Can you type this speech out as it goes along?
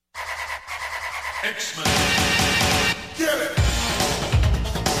X-Men. Get it!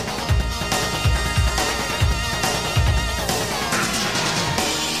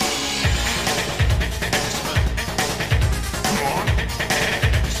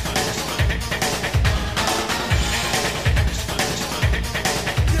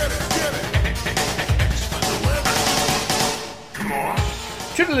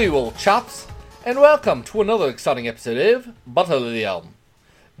 Toodaloo, old chops, and welcome to another exciting episode of Battle of the Elm.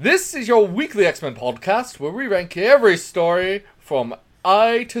 This is your weekly X-Men podcast where we rank every story from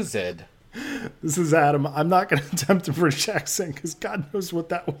I to Z. This is Adam. I'm not going to attempt a British accent because God knows what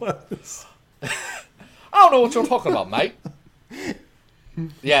that was. I don't know what you're talking about, mate.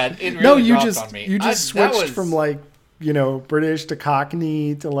 Yeah, it really No, you dropped just on me. you just switched from British to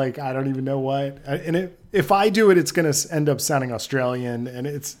Cockney to I don't even know what. And if I do it, it's going to end up sounding Australian, and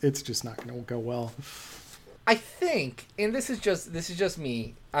it's just not going to go well. I think, and this is just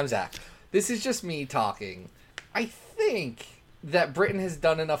me. I'm Zach. This is just me talking. I think that Britain has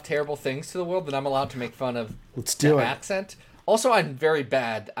done enough terrible things to the world that I'm allowed to make fun of Let's do it. accent. Also, I'm very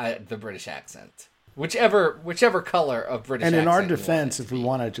bad at the British accent. Whichever color of British And accent. in our defense, if we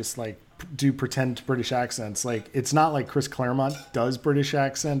want to just do pretend British accents, it's not like Chris Claremont does British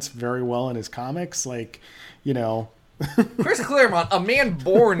accents very well in his comics. Chris Claremont, a man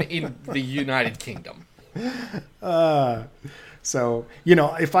born in the United Kingdom. So,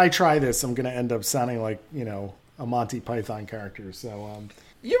 if I try this, I'm going to end up sounding like, a Monty Python character. So,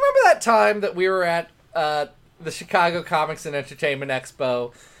 You remember that time that we were at the Chicago Comics and Entertainment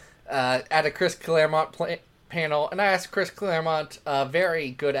Expo at a Chris Claremont panel, and I asked Chris Claremont a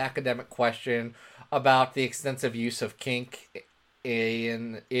very good academic question about the extensive use of kink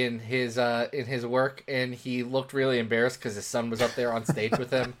in his work, and he looked really embarrassed because his son was up there on stage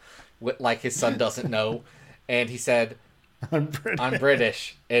with him, like his son doesn't know, and he said, "I'm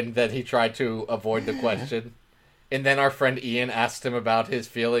British," and then he tried to avoid the question. And then our friend Ian asked him about his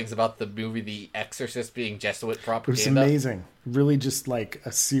feelings about the movie The Exorcist being Jesuit propaganda. it was amazing. Really just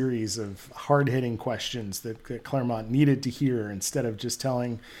a series of hard-hitting questions that Claremont needed to hear instead of just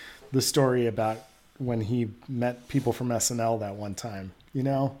telling the story about when he met people from SNL that one time. And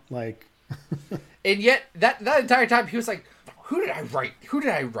yet, that entire time, he was like, who did I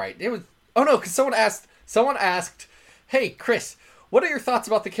write? It was... Oh, no, because someone asked, hey, Chris, what are your thoughts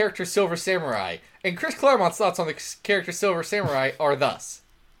about the character Silver Samurai? And Chris Claremont's thoughts on the character Silver Samurai are thus.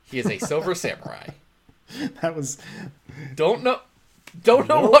 He is a Silver Samurai. That was... Don't know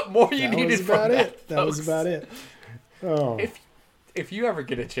what more you needed from that. That was about it. Oh. If you ever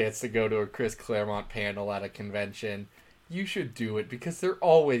get a chance to go to a Chris Claremont panel at a convention, you should do it because they're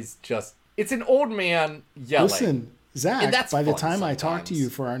always just... It's an old man yelling. Listen, Zach, by the time I talk to you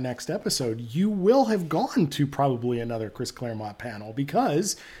for our next episode, you will have gone to probably another Chris Claremont panel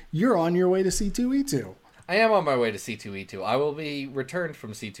because you're on your way to C2E2. I am on my way to C2E2. I will be returned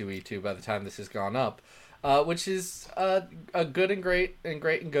from C2E2 by the time this has gone up, which is a good and great and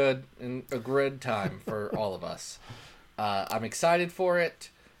great and good and a good time for all of us. I'm excited for it.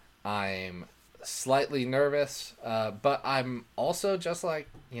 I'm slightly nervous, but I'm also just like,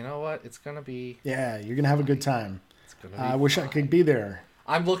 you know what? It's going to be... Yeah, you're going to have a good time. I wish I could fun. be there.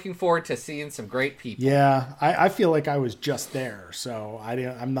 I'm looking forward to seeing some great people. Yeah, I feel like I was just there, so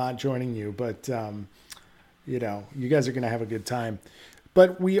I'm not joining you, but you guys are going to have a good time.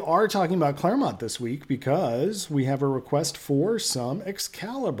 But we are talking about Claremont this week because we have a request for some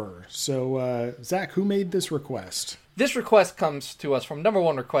Excalibur. So, Zach, who made this request? This request comes to us from number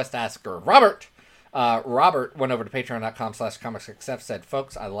one request asker, Robert. Robert went over to patreon.com/comicsxf, said,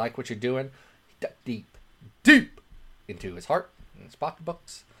 folks, I like what you're doing. He dug deep into his heart and his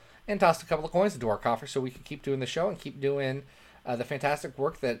pocketbooks and tossed a couple of coins into our coffer so we could keep doing the show and keep doing the fantastic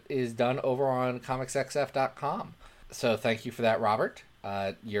work that is done over on comicsxf.com. So thank you for that, Robert.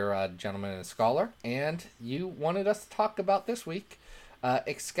 You're a gentleman and a scholar, and you wanted us to talk about this week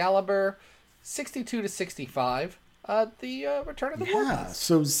Excalibur 62 to 65, the Return of the War Beast.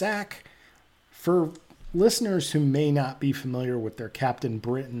 So Zach, for listeners who may not be familiar with their Captain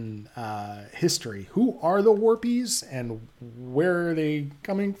Britain history, who are the Warpies and where are they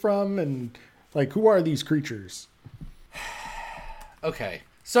coming from, and who are these creatures? Okay,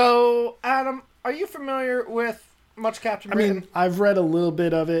 so Adam, are you familiar with much Captain Britain? I mean, I've read a little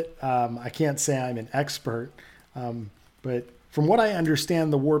bit of it. I can't say I'm an expert, but from what I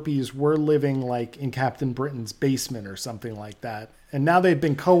understand, the Warpies were living in Captain Britain's basement or something like that, and now they've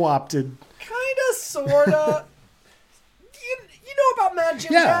been co-opted. Kinda, sorta. you know about Mad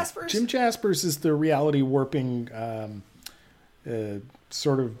Jim Jaspers? Jim Jaspers is the reality warping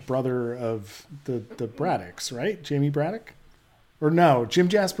sort of brother of the Braddocks, right? Jamie Braddock? Or no, Jim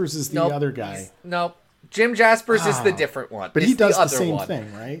Jaspers is the Nope, other guy. Nope. Jim Jaspers is the different one. But It's he does the other same one.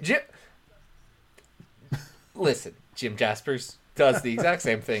 thing, right? Listen, Jim Jaspers does the exact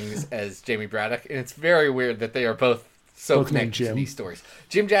same things as Jamie Braddock, and it's very weird that they are both so Both named connected to Jim. these stories.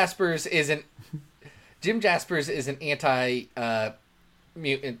 Jim Jaspers is an anti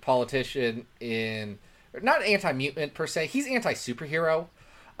mutant politician not anti-mutant per se. He's anti-superhero.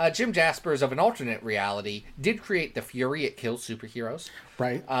 Jim Jaspers of an alternate reality did create the Fury. It kills superheroes.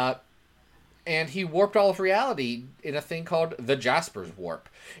 Right. And he warped all of reality in a thing called the Jaspers Warp.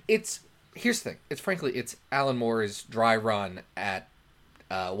 Here's the thing. It's Alan Moore's dry run at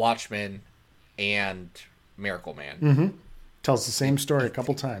Watchmen and Miracle Man. Mm-hmm. Tells the same story a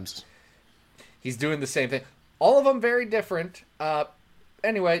couple times. He's doing the same thing. All of them very different.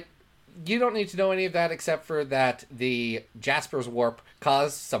 Anyway, you don't need to know any of that except for that the Jaspers Warp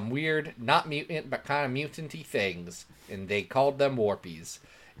caused some weird, not mutant, but kind of mutant-y things, and they called them Warpies.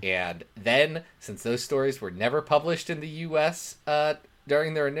 And then, since those stories were never published in the U.S.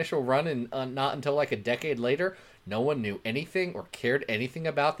 During their initial run, and not until like a decade later, no one knew anything or cared anything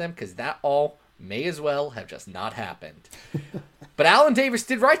about them, because that all may as well have just not happened. But Alan Davis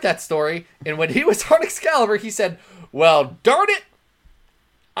did write that story, and when he was on Excalibur, he said, well, darn it,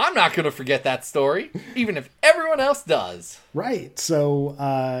 I'm not going to forget that story, even if everyone else does. Right. So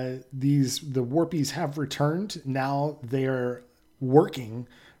the Warpies have returned. Now they're working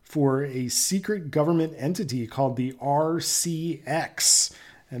for a secret government entity called the RCX.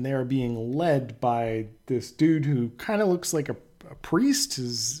 And they are being led by this dude who kind of looks like a priest.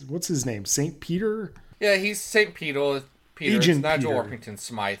 What's his name? St. Peter? Yeah, he's St. Peter. Agent It's Nigel Peter. Orpington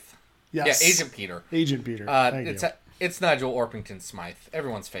Smythe. Yes. Yeah, Agent Peter. Agent Peter. It's Nigel Orpington Smythe,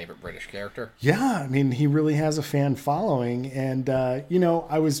 everyone's favorite British character. Yeah, I mean, he really has a fan following, and I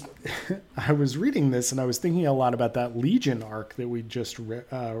was I was reading this, and I was thinking a lot about that Legion arc that we just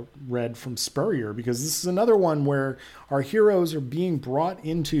read from Spurrier, because this is another one where our heroes are being brought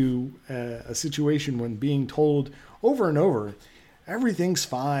into a situation when being told over and over, everything's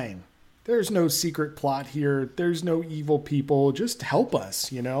fine. There's no secret plot here. There's no evil people. Just help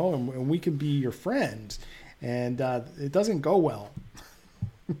us, and we can be your friends. And it doesn't go well.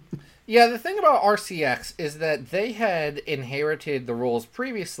 Yeah, the thing about RCX is that they had inherited the roles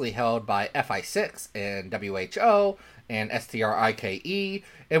previously held by FI6 and WHO and STRIKE,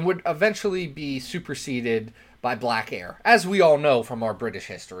 and would eventually be superseded by Black Air, as we all know from our British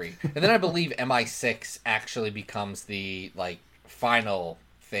history. And then I believe MI6 actually becomes the final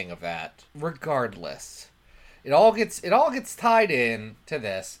thing of that. Regardless, it all gets tied in to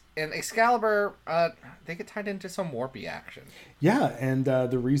this. And Excalibur, they get tied into some Warpy action. Yeah, and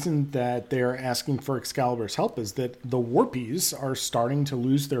the reason that they're asking for Excalibur's help is that the Warpies are starting to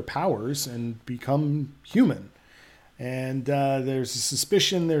lose their powers and become human. And there's a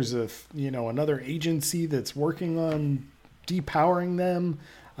suspicion there's another agency that's working on depowering them.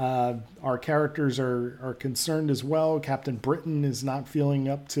 Our characters are concerned as well. Captain Britain is not feeling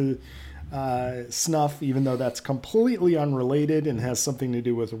up to snuff, even though that's completely unrelated and has something to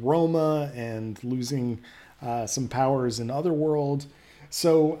do with Roma and losing some powers in Otherworld.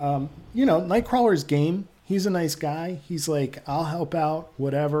 So, Nightcrawler's game. He's a nice guy. He's like, I'll help out,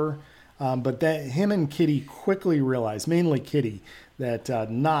 whatever. But that him and Kitty quickly realize, mainly Kitty, that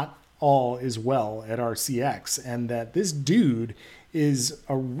not all is well at RCX, and that this dude is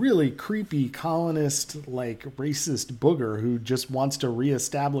a really creepy colonist, racist booger who just wants to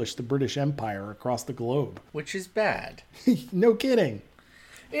reestablish the British Empire across the globe. Which is bad. No kidding.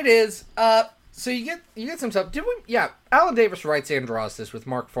 It is. So you get some stuff. Alan Davis writes and draws this with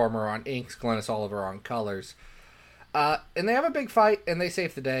Mark Farmer on inks, Glennis Oliver on colors. And they have a big fight, and they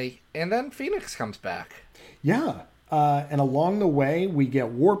save the day, and then Phoenix comes back. Yeah. And along the way, we get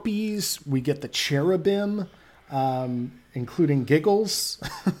Warpies, we get the Cherubim, including Giggles.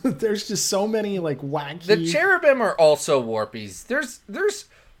 There's just so many wacky. The Cherubim are also Warpies. There's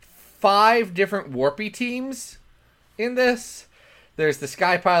 5 different Warpy teams in this. There's the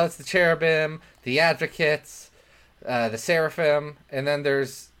Sky Pilots, the Cherubim, the Advocates, the Seraphim, and then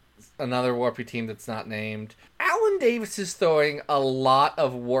there's another Warpy team that's not named. Alan Davis is throwing a lot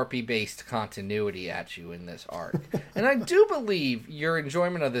of Warpy-based continuity at you in this arc. And I do believe your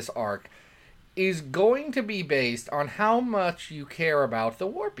enjoyment of this arc is going to be based on how much you care about the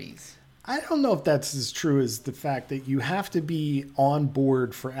Warpies. I don't know if that's as true as the fact that you have to be on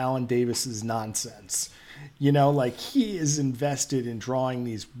board for Alan Davis's nonsense. He is invested in drawing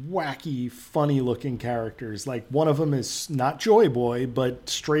these wacky, funny-looking characters. One of them is not Joy Boy, but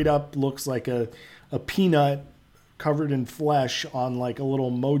straight up looks like a peanut covered in flesh on like a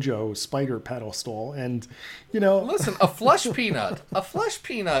little Mojo spider pedestal. And, you know, Listen, a flesh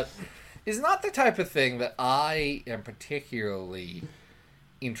peanut is not the type of thing that I am particularly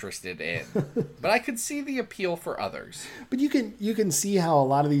interested in, but I could see the appeal for others. but you can see how a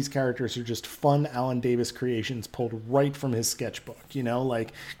lot of these characters are just fun Alan Davis creations pulled right from his sketchbook, you know,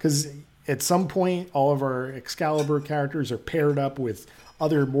 like, because at some point all of our Excalibur characters are paired up with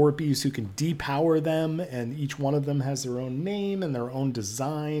other Morpies who can depower them, and each one of them has their own name and their own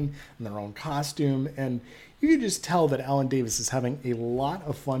design and their own costume, and you can just tell that Alan Davis is having a lot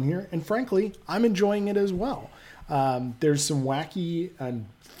of fun here, and frankly, I'm enjoying it as well. There's some wacky and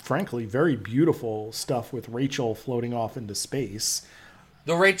frankly very beautiful stuff with Rachel floating off into space.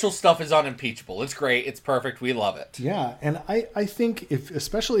 The Rachel stuff is unimpeachable. It's great. It's perfect. We love it. Yeah, and I think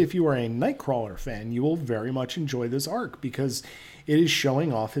especially if you are a Nightcrawler fan, you will very much enjoy this arc because it is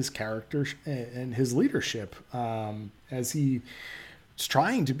showing off his character and his leadership as he is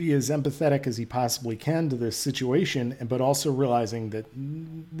trying to be as empathetic as he possibly can to this situation, but also realizing that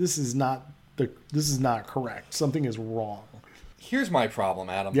this is not correct. Something is wrong. Here's my problem,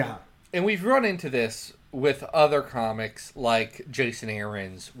 Adam. Yeah. And we've run into this with other comics like Jason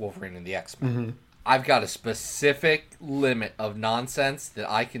Aaron's Wolverine and the X-Men. Mm-hmm. I've got a specific limit of nonsense that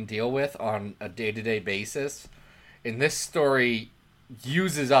I can deal with on a day-to-day basis. And this story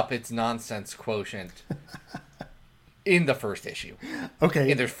uses up its nonsense quotient in the first issue. Okay.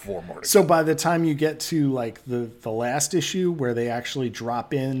 And there's 4 more to So go. by the time you get to like the last issue where they actually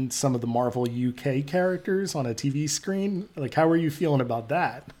drop in some of the Marvel UK characters on a TV screen, like how are you feeling about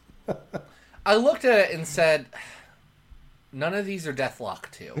that? I looked at it and said, none of these are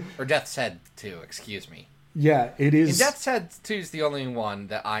Deathlock 2. Or Death's Head 2, excuse me. Yeah, it is. And Death's Head 2 is the only one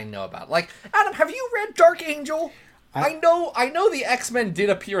that I know about. Like, Adam, have you read Dark Angel? I know the X-Men did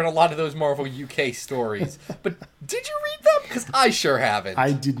appear in a lot of those Marvel UK stories, but did you read them? Because I sure haven't.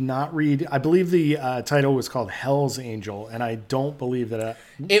 I did not read. I believe the title was called Hell's Angel, and I don't believe that.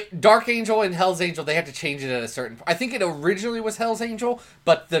 Dark Angel and Hell's Angel, they had to change it at a certain point. I think it originally was Hell's Angel,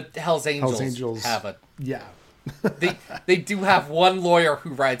 but the Hell's Angels have a... Yeah. They do have one lawyer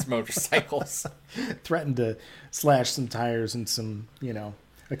who rides motorcycles. Threatened to slash some tires and some,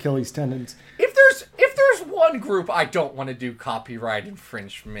 Achilles tendons. If there's one group I don't want to do copyright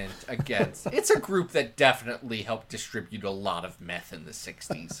infringement against, it's a group that definitely helped distribute a lot of meth in the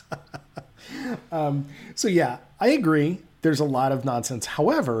 60s. So yeah, I agree. There's a lot of nonsense.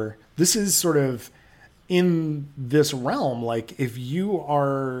 However, this is sort of in this realm. Like if you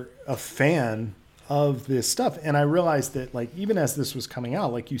are a fan of this stuff, and I realized that like even as this was coming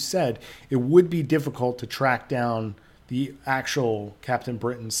out, like you said, it would be difficult to track down the actual Captain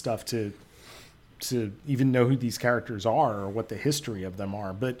Britain stuff to even know who these characters are or what the history of them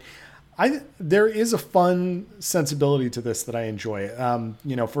are. But there is a fun sensibility to this that I enjoy.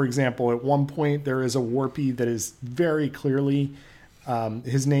 For example, at one point there is a Warpy that is very clearly,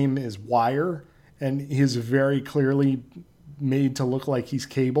 his name is Wire, and he is very clearly made to look like he's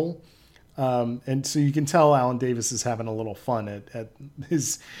Cable. And so you can tell Alan Davis is having a little fun at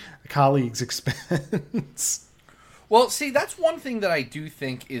his colleagues' expense. Well, see, that's one thing that I do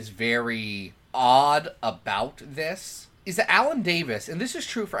think is very odd about this, is that Alan Davis, and this is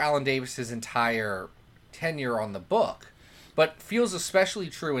true for Alan Davis's entire tenure on the book, but feels especially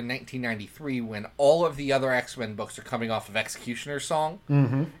true in 1993 when all of the other X-Men books are coming off of Executioner's Song,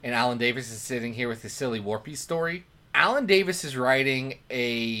 and Alan Davis is sitting here with his silly Warpy story. Alan Davis is writing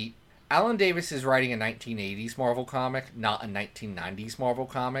a 1980s Marvel comic, not a 1990s Marvel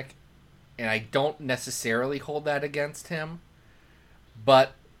comic, and I don't necessarily hold that against him,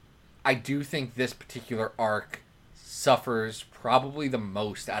 but I do think this particular arc suffers probably the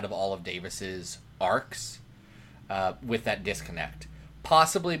most out of all of Davis's arcs with that disconnect.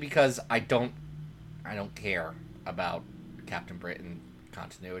 Possibly because I don't care about Captain Britain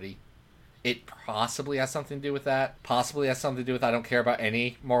continuity. It possibly has something to do with that. Possibly has something to do with I don't care about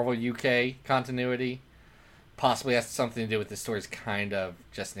any Marvel UK continuity. Possibly has something to do with the story's kind of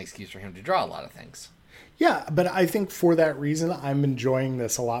just an excuse for him to draw a lot of things. Yeah, but I think for that reason, I'm enjoying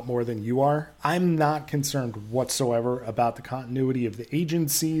this a lot more than you are. I'm not concerned whatsoever about the continuity of the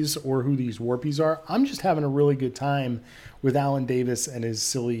agencies or who these Warpies are. I'm just having a really good time with Alan Davis and his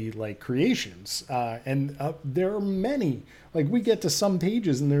silly creations. And there are many. Like we get to some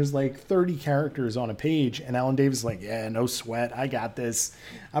pages and there's 30 characters on a page, and Alan Davis is like, yeah, no sweat, I got this.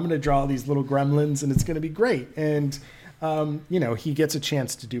 I'm going to draw these little gremlins and it's going to be great. And he gets a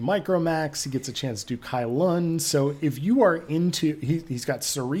chance to do Micromax. He gets a chance to do Kai Lund. So if you are into, he's got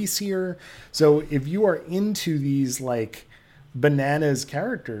Cerise here. So if you are into these bananas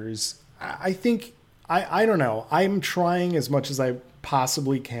characters, I think I don't know. I'm trying as much as I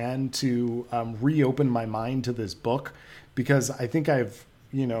possibly can to reopen my mind to this book because I think I've,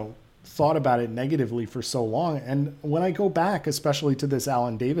 thought about it negatively for so long. And when I go back, especially to this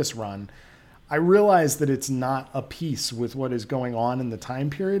Alan Davis run, I realize that it's not a piece with what is going on in the time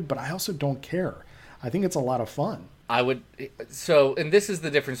period, but I also don't care. I think it's a lot of fun. and this is the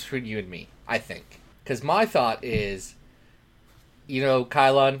difference between you and me, I think. Because my thought is,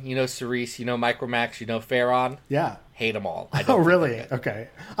 Kylon, Cerise, Micromax, Farron. Yeah. Hate them all. I Oh, don't really? think they're good. Okay.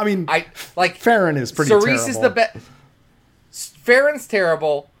 I mean, Farron is pretty Cerise terrible. is the best. Farron's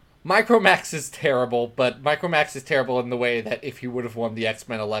terrible. Micromax is terrible, but Micromax is terrible in the way that if he would have won the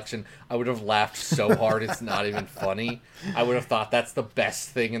X-Men election, I would have laughed so hard it's not even funny. I would have thought that's the best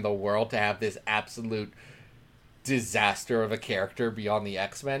thing in the world to have this absolute disaster of a character beyond the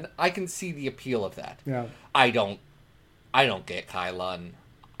X-Men. I can see the appeal of that. Yeah. I don't get Kylun.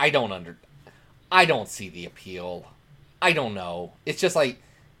 I don't see the appeal. I don't know. It's just like,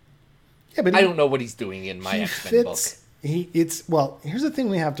 Yeah, but I don't know what he's doing in my X-Men book. Here's the thing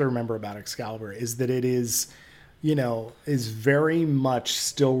we have to remember about Excalibur is that it is very much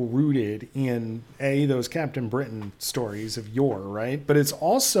still rooted in those Captain Britain stories of yore, right? But it's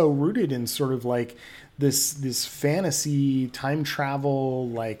also rooted in sort of like this fantasy time travel,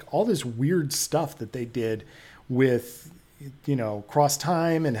 like all this weird stuff that they did with cross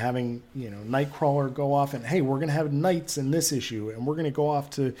time and having Nightcrawler go off and, hey, we're going to have knights in this issue and we're going to go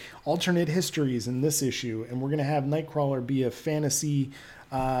off to alternate histories in this issue and we're going to have Nightcrawler be a fantasy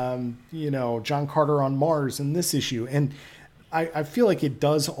John Carter on Mars in this issue. And I feel like it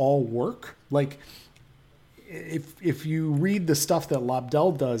does all work. Like if you read the stuff that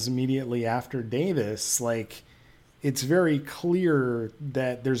Lobdell does immediately after Davis, like it's very clear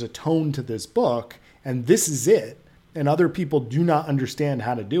that there's a tone to this book and this is it. And other people do not understand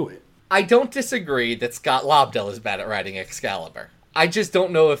how to do it. I don't disagree that Scott Lobdell is bad at writing Excalibur. I just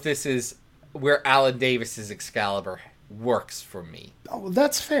don't know if this is where Alan Davis's Excalibur works for me. Oh,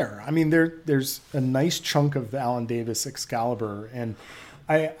 that's fair. I mean, there's a nice chunk of Alan Davis Excalibur, and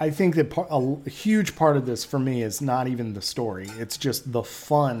I think that a huge part of this for me is not even the story. It's just the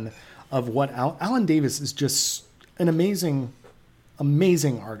fun of what Alan Davis is just an amazing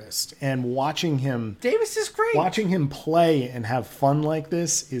artist, and watching him Davis is great. Watching him play and have fun like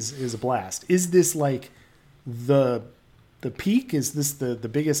this is a blast. Is this like the peak? Is this the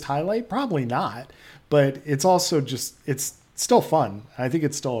biggest highlight? Probably not, but it's also it's still fun. I think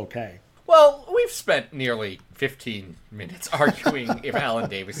it's still okay. Well, we've spent nearly 15 minutes arguing if Alan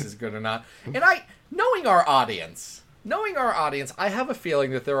Davis is good or not. And knowing our audience, I have a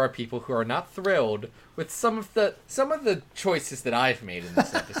feeling that there are people who are not thrilled with some of the choices that I've made in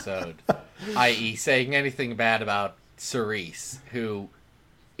this episode, i.e. saying anything bad about Cerise, who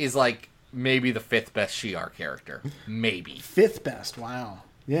is like maybe the 5th best Shi'ar character. Maybe. 5th best, wow.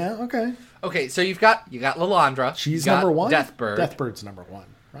 Yeah, okay. Okay, so you got Lilandra. She's number 1? Deathbird. Deathbird's number 1,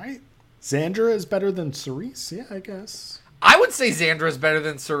 right? Xandra is better than Cerise? Yeah, I guess. I would say Xandra is better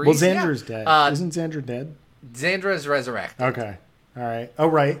than Cerise. Well, Xandra's dead. Isn't Xandra dead? Xandra is resurrected. Okay. All right. Oh,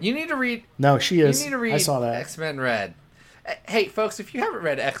 right. You need to read... No, she is. You need to read I saw that. X-Men Red. Hey, folks, if you haven't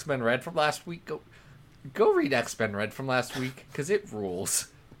read X-Men Red from last week, go read X-Men Red from last week, because it rules.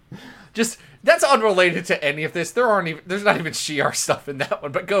 Just, that's unrelated to any of this. There's not even Shi'ar stuff in that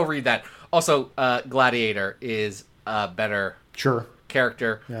one, but go read that. Also, Gladiator is a better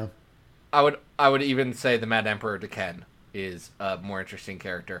character. Yeah. I would even say the Mad Emperor D'Ken is a more interesting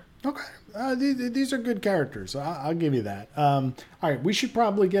character. Okay. These are good characters. I'll give you that. All right, we should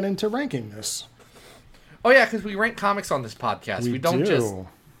probably get into ranking this. Oh yeah, because we rank comics on this podcast.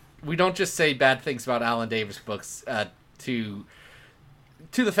 We don't just say bad things about Alan Davis books to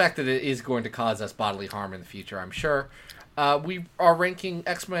the fact that it is going to cause us bodily harm in the future, I'm sure. We are ranking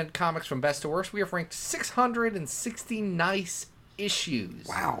X-Men comics from best to worst. We have ranked 660 nice issues.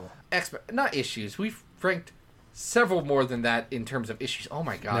 Wow. X-Men, not issues. We've ranked several more than that in terms of issues. Oh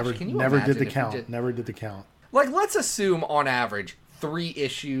my gosh. Can you never imagine did the if count. Never did the count. Like, let's assume on average 3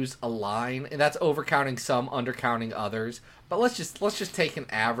 issues a line, and that's overcounting some, undercounting others. But let's just take an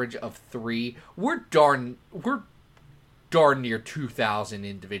average of 3. We're darn near 2,000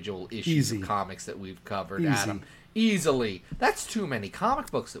 individual issues of comics that we've covered, Adam. Easily. That's too many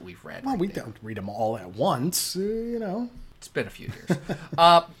comic books that we've read. Well, we don't read them all at once, It's been a few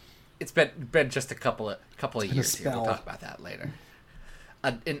years. It's been just a couple of years here. We'll talk about that later.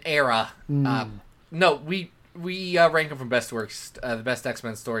 An era. No, we rank them from best to worst. The best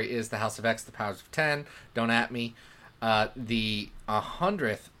X-Men story is The House of X, The Powers of 10. Don't at me. The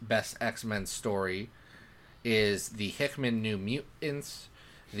 100th best X-Men story is the Hickman New Mutants.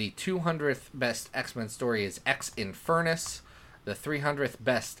 The 200th best X-Men story is X Infernus. The 300th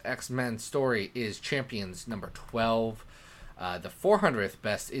best X-Men story is Champions number 12. The 400th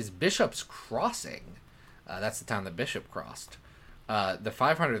best is Bishop's Crossing. That's the time that Bishop crossed. The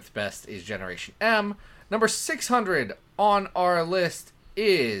 500th best is Generation M. Number 600 on our list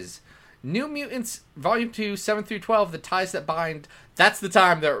is New Mutants Volume 2, 7 through 12, The Ties That Bind. That's the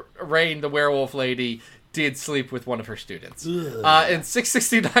time that Rain, the werewolf lady, did sleep with one of her students. And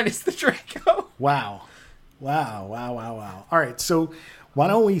 669 is the Draco. Wow. All right, so why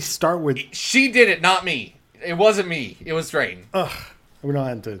don't we start with... She did it, not me. It wasn't me. It was Rain. We don't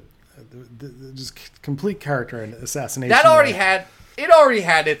have to... Just complete character and assassination. That already had... It already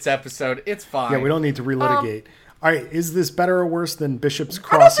had its episode. It's fine. Yeah, we don't need to relitigate. All right, is this better or worse than Bishop's I don't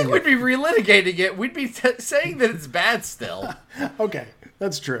Crossing? think we'd be relitigating it. We'd be saying that it's bad still. Okay,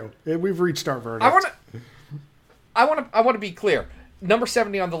 that's true. We've reached our verdict. I want to be clear. Number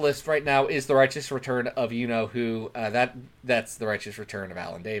 70 on the list right now is The Righteous Return of you-know-who. That's The Righteous Return of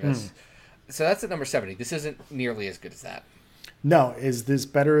Alan Davis. So that's at number 70. This isn't nearly as good as that. No, is this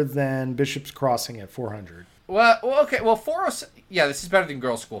better than Bishop's Crossing at 400? Well, okay. Well, 407... Yeah, this is better than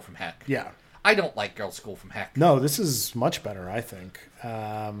Girls' School from Heck. Yeah. I don't like Girls' School from Heck. No, this is much better, I think.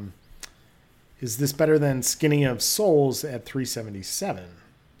 Is this better than Skinny of Souls at 377?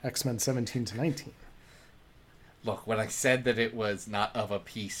 X-Men 17 to 19. Look, when I said that it was not of a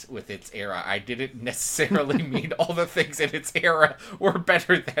piece with its era, I didn't necessarily mean all the things in its era were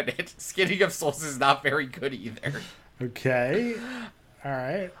better than it. Skinny of Souls is not very good either. Okay. All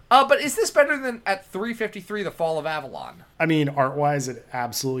right. But is this better than at 353, The Fall of Avalon? I mean, art-wise, it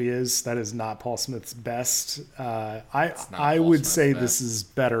absolutely is. That is not Paul Smith's best. I would say this is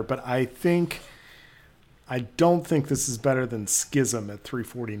better, but I don't think this is better than Schism at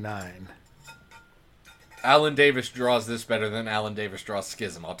 349. Alan Davis draws this better than Alan Davis draws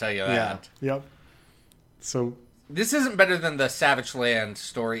Schism, I'll tell you that. Yeah. Yep. So this isn't better than the Savage Land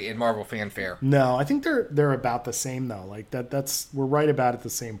story in Marvel Fanfare. No, I think they're about the same though. Like that's we're right about at the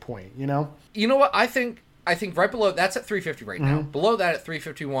same point, you know? You know what? I think right below that's at 350 right now. Below that at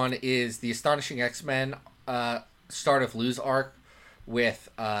 351 is the Astonishing X-Men Start of Lose arc with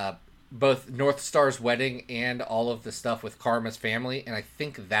both North Star's wedding and all of the stuff with Karma's family, and I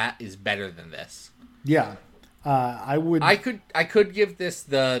think that is better than this. Yeah. I could give this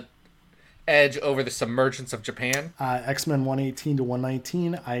the edge over the Submergence of Japan. X-Men 118 to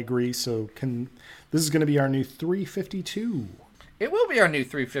 119, I agree. So this is going to be our new 352. It will be our new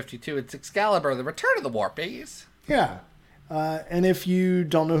 352. It's Excalibur, the Return of the Warpies. Yeah. And if you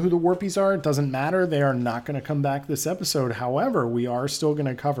don't know who the Warpies are, it doesn't matter. They are not going to come back this episode. However, we are still going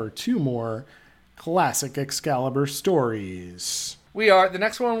to cover 2 more classic Excalibur stories. The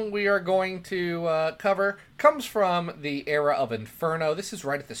next one we are going to cover comes from the era of Inferno. This is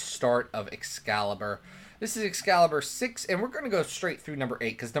right at the start of Excalibur. This is Excalibur 6, and we're going to go straight through number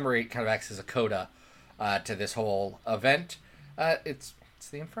 8, because number 8 kind of acts as a coda to this whole event. It's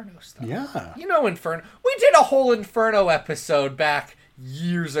the Inferno stuff. Yeah. You know Inferno. We did a whole Inferno episode back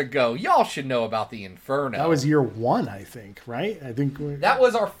years ago. Y'all should know about the Inferno. That was year 1, I think, right? That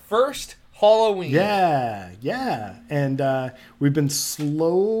was our first Halloween. Yeah. And we've been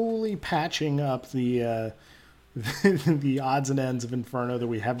slowly patching up the the odds and ends of Inferno that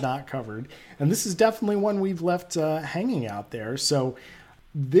we have not covered. And this is definitely one we've left hanging out there. So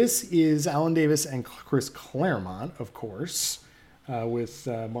this is Alan Davis and Chris Claremont, of course, with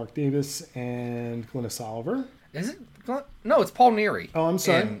Mark Davis and Glynis Oliver. Is it? No, it's Paul Neary. Oh, I'm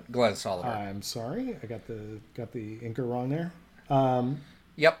sorry. And Glynis Oliver. I'm sorry. I got the inker wrong there.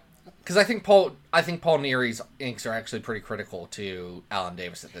 Yep. Because I think Paul Neary's inks are actually pretty critical to Alan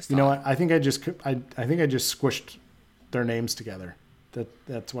Davis at this time. You know what? I think I just squished their names together.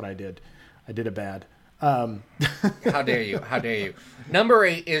 That's what I did. I did it bad. How dare you? Number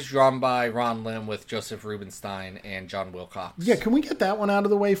 8 is drawn by Ron Lim with Joseph Rubinstein and John Wilcox. Yeah, can we get that one out of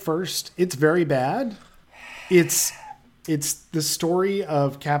the way first? It's very bad. It's the story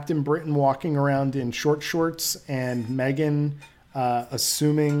of Captain Britain walking around in short shorts and Megan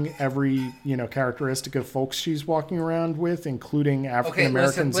assuming every characteristic of folks she's walking around with, including African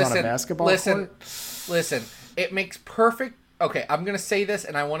Americans on a basketball court. Listen, it makes perfect. Okay, I'm going to say this,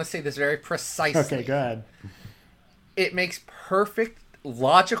 and I want to say this very precisely. Okay, go ahead. It makes perfect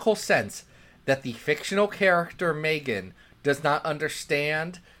logical sense that the fictional character Megan does not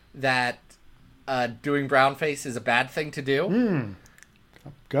understand that doing brownface is a bad thing to do.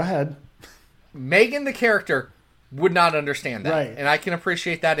 Go ahead. Megan, the character, would not understand that. Right. And I can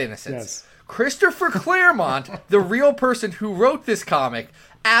appreciate that innocence. Yes. Christopher Claremont, the real person who wrote this comic,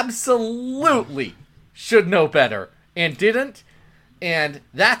 absolutely should know better and didn't. And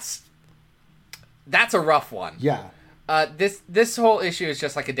that's a rough one. Yeah. This whole issue is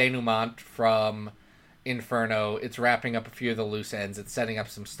just like a denouement from Inferno. It's wrapping up a few of the loose ends. It's setting up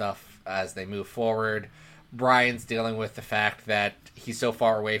some stuff as they move forward. Brian's dealing with the fact that he's so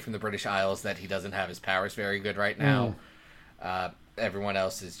far away from the British Isles that he doesn't have his powers very good right now. Everyone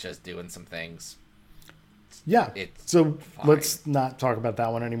else is just doing some things. Yeah. So fine. let's not talk about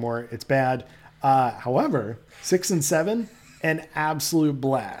that one anymore. It's bad. However, 6 and 7, an absolute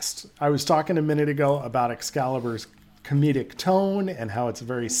blast. I was talking a minute ago about Excalibur's comedic tone and how it's a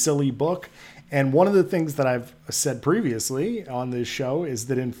very silly book. And one of the things that I've said previously on this show is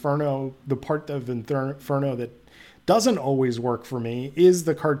that Inferno, the part of Inferno that doesn't always work for me is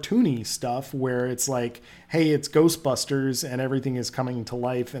the cartoony stuff where it's like, hey, it's Ghostbusters and everything is coming to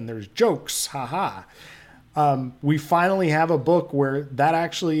life and there's jokes. Haha. We finally have a book where that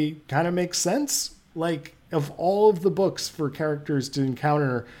actually kind of makes sense. Like, of all of the books for characters to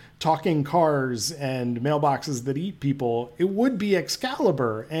encounter talking cars and mailboxes that eat people, it would be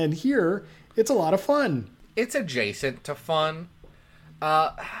Excalibur. And here, it's a lot of fun. It's adjacent to fun.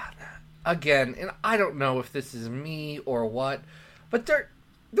 Again, and I don't know if this is me or what, but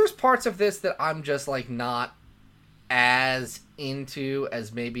there's parts of this that I'm just like not as into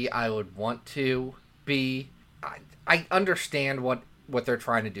as maybe I would want to be. I understand what they're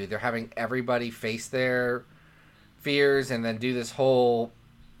trying to do. They're having everybody face their fears and then do this whole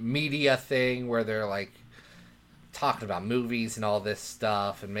media thing where they're like talking about movies and all this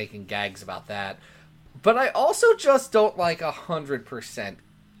stuff and making gags about that. But I also just don't like 100%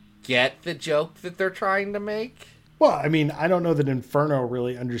 get the joke that they're trying to make. Well, I mean, I don't know that Inferno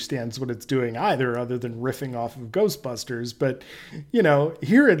really understands what it's doing either, other than riffing off of Ghostbusters. But, you know,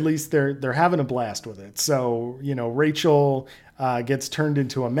 here at least they're having a blast with it. So, you know, Rachel gets turned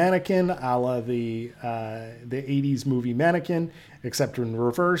into a mannequin, a la the 80s movie Mannequin, except in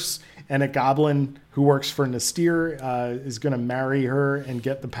reverse. And a goblin who works for Nastir is going to marry her and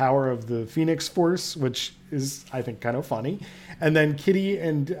get the power of the Phoenix Force, which is, I think, kind of funny. And then Kitty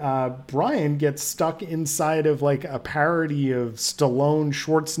and Brian get stuck inside of like a parody of Stallone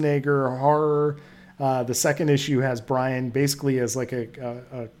Schwarzenegger horror. The second issue has Brian basically as like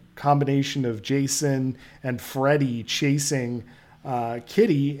a combination of Jason and Freddy chasing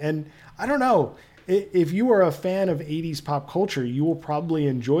Kitty. And I don't know. If you are a fan of 80s pop culture, you will probably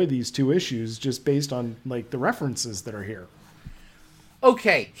enjoy these two issues just based on like the references that are here.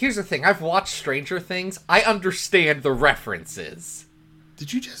 Okay, here's the thing. I've watched Stranger Things. I understand the references.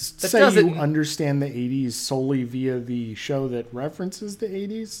 Did you just say you understand the 80s solely via the show that references the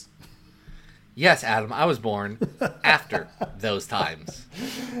 80s? Yes, Adam. I was born after those times.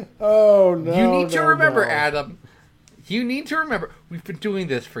 Oh, no. You need to remember, Adam. You need to remember. We've been doing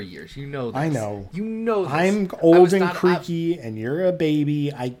this for years. You know this. I know. You know this. I'm old and creaky, and you're a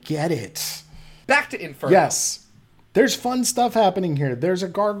baby. I get it. Back to Inferno. Yes. There's fun stuff happening here. There's a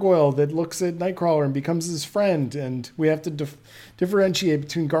gargoyle that looks at Nightcrawler and becomes his friend, and we have to differentiate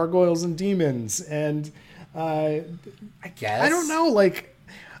between gargoyles and demons. And I guess I don't know. Like,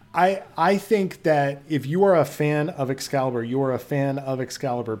 I think that if you are a fan of Excalibur, you are a fan of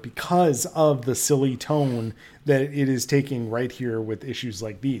Excalibur because of the silly tone that it is taking right here with issues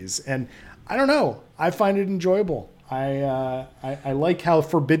like these. And I don't know. I find it enjoyable. I like how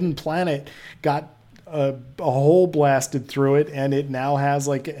Forbidden Planet got a hole blasted through it, and it now has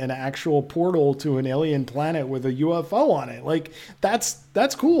like an actual portal to an alien planet with a UFO on it. Like that's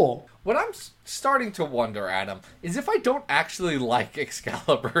cool. What I'm starting to wonder, Adam, is if I don't actually like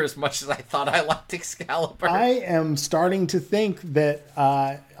Excalibur as much as I thought I liked Excalibur. I am starting to think that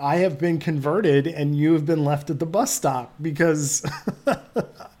I have been converted and you have been left at the bus stop because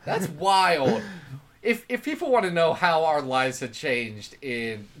That's wild. If people want to know how our lives have changed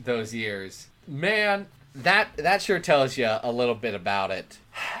in those years, man, that sure tells you a little bit about it.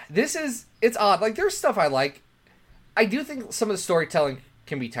 It's odd. Like, there's stuff I like. I do think some of the storytelling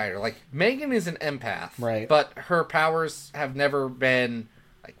can be tighter. Like, Megan is an empath, right? But her powers have never been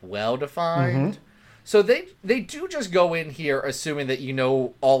like well defined. Mm-hmm. So they do just go in here assuming that you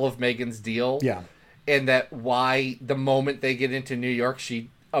know all of Megan's deal, yeah, and that why the moment they get into New York, she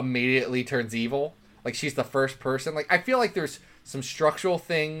immediately turns evil. Like, she's the first person. Like, I feel like there's some structural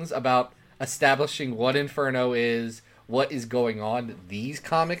things about establishing what Inferno is, what is going on, that these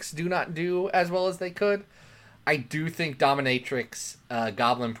comics do not do as well as they could. I do think Dominatrix,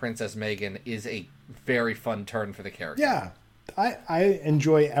 Goblin Princess Megan, is a very fun turn for the character. Yeah, I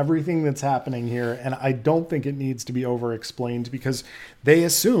enjoy everything that's happening here, and I don't think it needs to be over-explained because they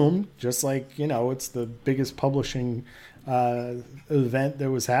assume, just like, you know, it's the biggest publishing event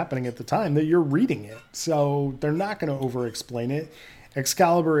that was happening at the time that you're reading it. So they're not going to over-explain it.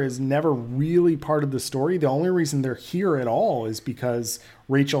 Excalibur is never really part of the story. The only reason they're here at all is because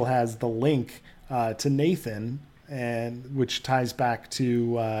Rachel has the link to Nathan, and which ties back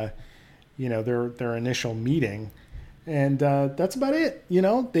to their initial meeting. And that's about it.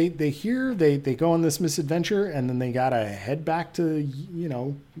 They go on this misadventure, and then they gotta head back to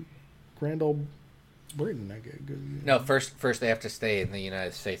grand old Britain. No, first they have to stay in the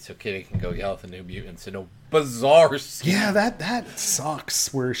United States so Kitty can go yell at the New Mutants in a bizarre scene. Yeah, that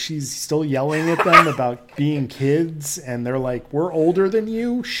sucks. Where she's still yelling at them about being kids, and they're like, "We're older than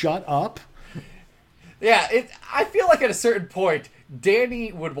you. Shut up." Yeah, I feel like at a certain point,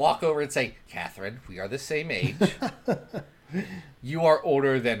 Danny would walk over and say, "Catherine, we are the same age. You are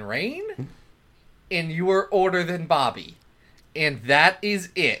older than Rain, and you are older than Bobby, and that is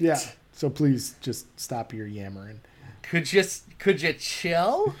it." Yeah. So please just stop your yammering. Could you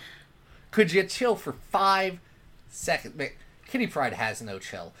chill? Could you chill for 5 seconds? Man, Kitty Pryde has no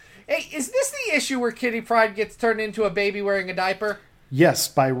chill. Hey, is this the issue where Kitty Pryde gets turned into a baby wearing a diaper? Yes,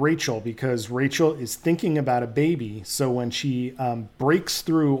 by Rachel, because Rachel is thinking about a baby. So when she breaks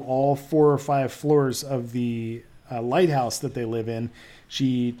through all 4 or 5 floors of the lighthouse that they live in,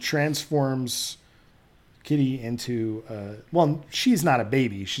 she transforms Kitty into... she's not a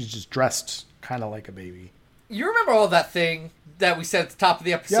baby. She's just dressed kind of like a baby. You remember all that thing that we said at the top of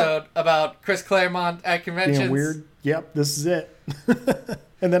the episode about Chris Claremont at conventions? Being weird. Yep, this is it.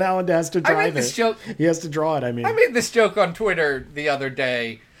 And then Alan has to drive it. Joke. He has to draw it, I made this joke on Twitter the other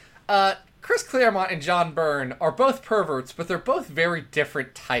day. Chris Claremont and John Byrne are both perverts, but they're both very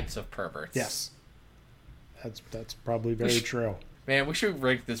different types of perverts. Yes. That's probably very true. Man, we should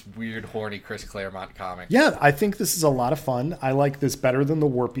rank this weird, horny Chris Claremont comic. Yeah, I think this is a lot of fun. I like this better than the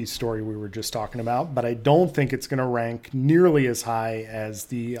Warpy story we were just talking about, but I don't think it's going to rank nearly as high as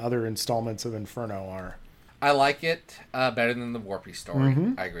the other installments of Inferno are. I like it better than the Warpy story.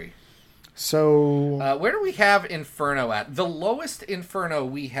 Mm-hmm. I agree. So... where do we have Inferno at? The lowest Inferno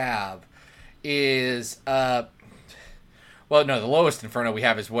we have is... the lowest Inferno we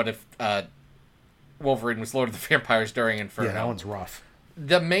have is what if Wolverine was Lord of the Vampires during Inferno. Yeah, that one's rough.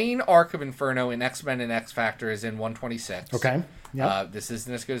 The main arc of Inferno in X-Men and X-Factor is in 126. Okay. Yeah. This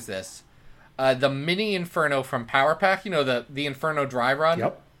isn't as good as this. The mini Inferno from Power Pack, the Inferno dry run.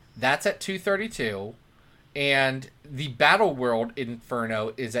 Yep. That's at 232. And the Battle World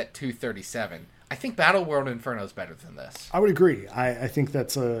Inferno is at 237. I think Battle World Inferno is better than this. I would agree. I think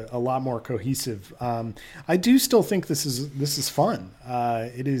that's a lot more cohesive. I do still think this is fun.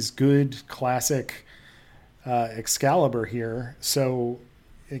 It is good classic Excalibur here. So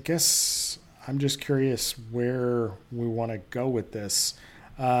I guess I'm just curious where we want to go with this.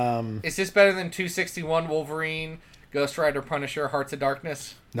 Is this better than 261 Wolverine, Ghost Rider, Punisher, Hearts of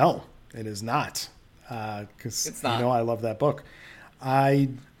Darkness? No, it is not. Because it's not. I love that book. I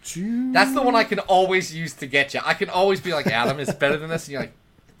do. That's the one I can always use to get you. I can always be like, Adam, it's better than this. And you're like,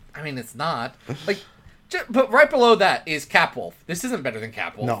 I mean, it's not. But right below that is Capwolf. This isn't better than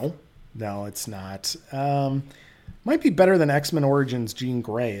Capwolf. No, it's not. Might be better than X-Men Origins Jean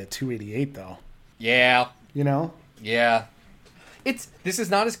Grey at 288, though. Yeah. Yeah. This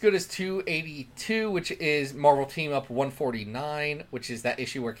is not as good as 282, which is Marvel Team Up 149, which is that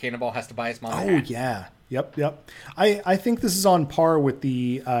issue where Cannonball has to buy his mom. Oh, yeah. Yep. I think this is on par with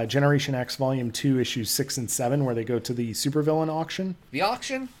the Generation X Volume 2, issues 6 and 7, where they go to the supervillain auction. The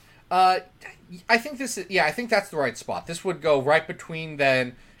auction? I think that's the right spot. This would go right between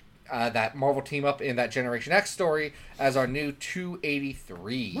then that Marvel Team Up and that Generation X story as our new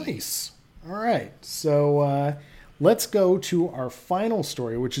 283. Nice. All right. So let's go to our final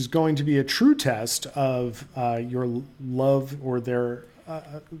story, which is going to be a true test of your love or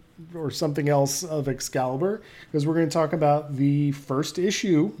something else of Excalibur, because we're going to talk about the first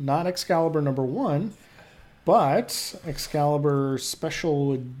issue, not Excalibur #1, but Excalibur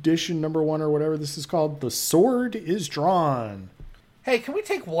Special Edition #1 or whatever this is called. The Sword is Drawn. Hey, can we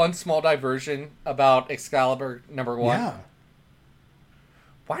take one small diversion about Excalibur #1? Yeah.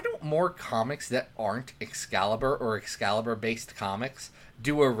 Why don't more comics that aren't Excalibur or Excalibur-based comics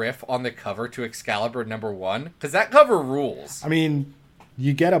do a riff on the cover to Excalibur #1? Because that cover rules. I mean,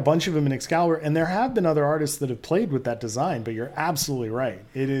 you get a bunch of them in Excalibur, and there have been other artists that have played with that design, but you're absolutely right.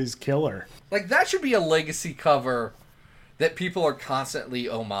 It is killer. That should be a legacy cover that people are constantly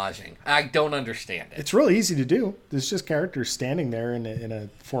homaging. I don't understand it. It's really easy to do. There's just characters standing there in a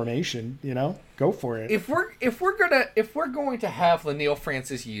formation, Go for it. If we're going to have Leinil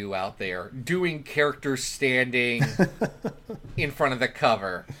Francis Yu out there doing characters standing in front of the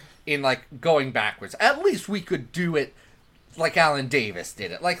cover in going backwards, at least we could do it like Alan Davis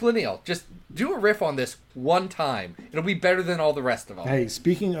did it. Like Linnell, just do a riff on this one time. It'll be better than all the rest of them. Hey,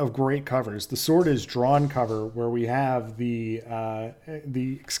 speaking of great covers, the Sword is Drawn cover where we have the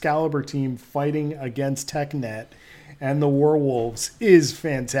Excalibur team fighting against TechNet and the Werewolves is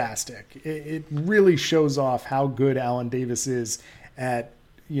fantastic. It really shows off how good Alan Davis is at,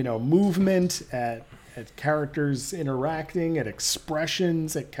 movement, at characters interacting, at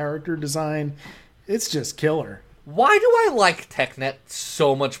expressions, at character design. It's just killer. Why do I like TechNet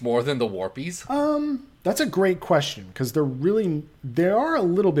so much more than the Warpies? That's a great question because they are a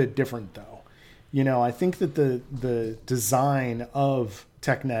little bit different though. I think that the design of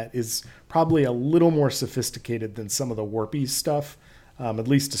TechNet is probably a little more sophisticated than some of the Warpies stuff, at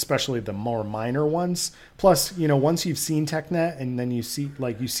least especially the more minor ones. Plus, once you've seen TechNet and then you see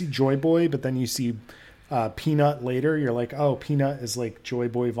Joy Boy, but then you see Peanut later, you're like, oh, Peanut is like Joy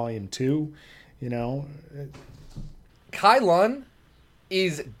Boy Volume 2, Kai Lun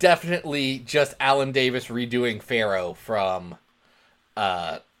is definitely just Alan Davis redoing Pharaoh from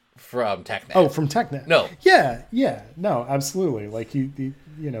TechNet. Oh, from TechNet. No. Yeah, no, absolutely. Like the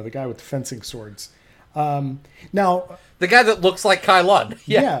guy with the fencing swords. Now, the guy that looks like Kai Lun.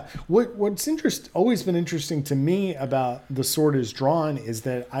 Yeah. What's always been interesting to me about The Sword is Drawn is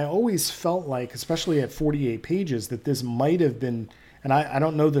that I always felt like, especially at 48 pages, that this might have been, and I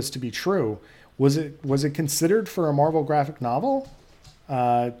don't know this to be true. Was it considered for a Marvel graphic novel?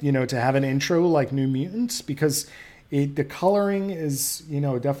 To have an intro like New Mutants, because the coloring is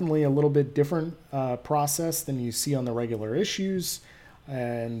definitely a little bit different process than you see on the regular issues,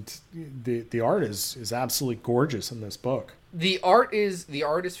 and the art is absolutely gorgeous in this book. The art is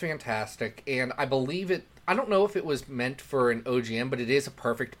fantastic, and I believe it. I don't know if it was meant for an OGM, but it is a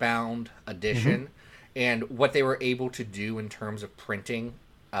perfect bound edition, and what they were able to do in terms of printing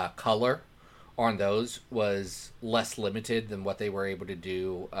color on those was less limited than what they were able to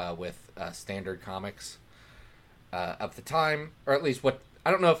do with standard comics of the time, or at least I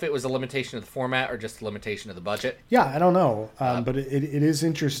don't know if it was a limitation of the format or just a limitation of the budget. Yeah, I don't know, but it is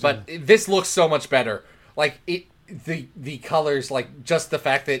interesting. But this looks so much better. Like the colors, like just the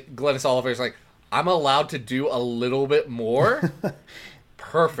fact that Glennis Oliver is like, I'm allowed to do a little bit more.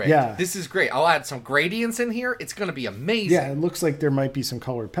 Perfect. Yeah. This is great. I'll add some gradients in here. It's going to be amazing. Yeah, it looks like there might be some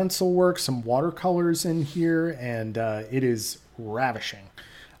colored pencil work, some watercolors in here, and it is ravishing.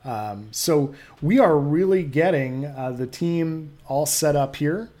 So we are really getting the team all set up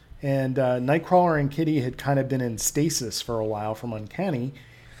here. And Nightcrawler and Kitty had kind of been in stasis for a while from Uncanny.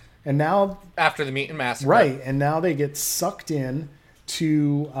 And now... After the Mutant Massacre. Right, and now they get sucked in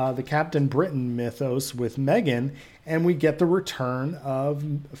to the Captain Britain mythos with Megan, and we get the return of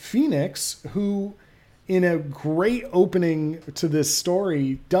Phoenix, who, in a great opening to this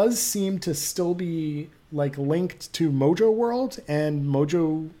story, does seem to still be like linked to Mojo World and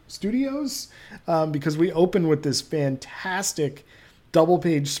Mojo Studios, because we open with this fantastic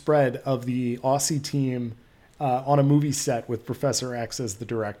double-page spread of the Aussie team on a movie set with Professor X as the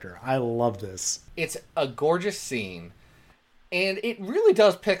director. I love this. It's a gorgeous scene. And it really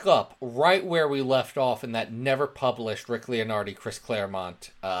does pick up right where we left off in that never published Rick Leonardi, Chris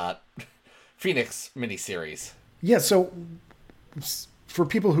Claremont Phoenix miniseries. Yeah, so for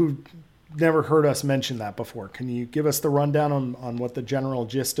people who never heard us mention that before, can you give us the rundown on what the general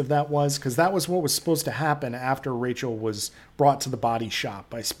gist of that was? Because that was what was supposed to happen after Rachel was brought to the body shop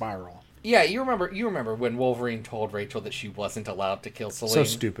by Spiral. Yeah, you remember when Wolverine told Rachel that she wasn't allowed to kill Selene? So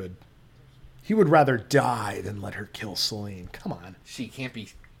stupid. He would rather die than let her kill Selene. Come on. She can't be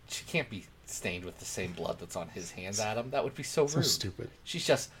stained with the same blood that's on his hands, Adam. That would be so rude. So stupid. She's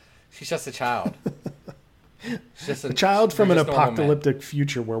just a child. She's just a child from an apocalyptic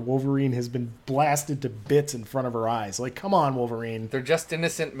future where Wolverine has been blasted to bits in front of her eyes. Like, come on, Wolverine. They're just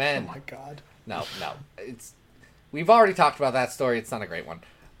innocent men. Oh my God. No. We've already talked about that story. It's not a great one.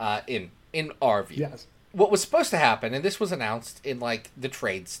 In our view. Yes. What was supposed to happen, and this was announced in like the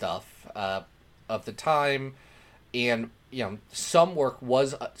trade stuff of the time, and some work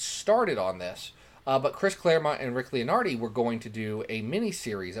was started on this, but Chris Claremont and Rick Leonardi were going to do a mini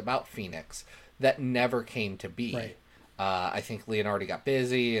series about Phoenix that never came to be. Right. I think Leonardi got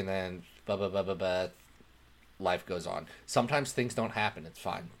busy, and then life goes on. Sometimes things don't happen. It's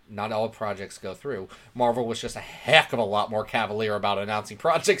fine. Not all projects go through. Marvel was just a heck of a lot more cavalier about announcing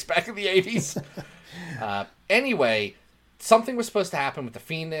projects back in the 80s. Anyway, something was supposed to happen with the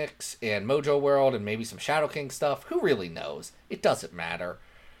Phoenix and Mojo World and maybe some Shadow King stuff. Who really knows? It doesn't matter.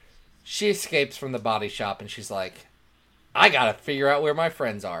 She escapes from the body shop and she's like, I gotta figure out where my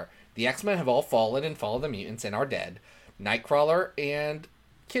friends are. The X-Men have all fallen and followed the mutants and are dead. Nightcrawler and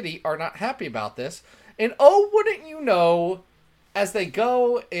Kitty are not happy about this. And oh, wouldn't you know, as they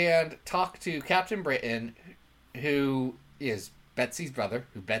go and talk to Captain Britain, who is Betsy's brother,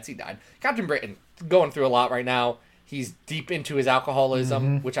 who Betsy died. Captain Britain going through a lot right now. He's deep into his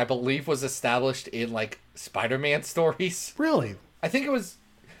alcoholism, which I believe was established in like Spider-Man stories. Really? I think it was.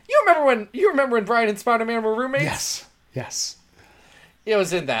 You remember when Brian and Spider-Man were roommates? Yes. It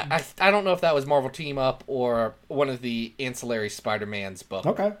was in that. I don't know if that was Marvel Team Up or one of the ancillary Spider-Man's books.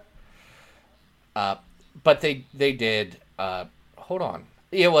 Okay. But they did. Hold on.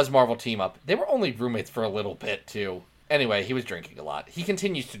 It was Marvel Team Up. They were only roommates for a little bit too. Anyway, he was drinking a lot. He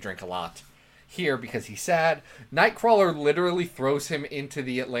continues to drink a lot here because he's sad. Nightcrawler literally throws him into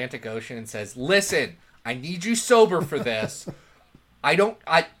the Atlantic Ocean and says, "Listen, I need you sober for this.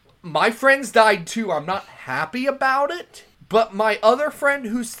 My friends died too. I'm not happy about it. But my other friend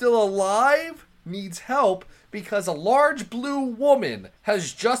who's still alive needs help because a large blue woman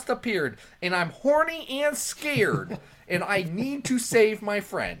has just appeared and I'm horny and scared and I need to save my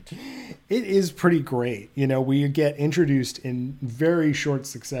friend." It is pretty great. You know, we get introduced in very short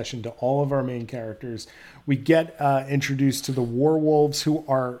succession to all of our main characters. We get introduced to the werewolves who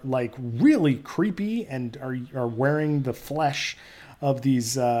are like really creepy and are wearing the flesh of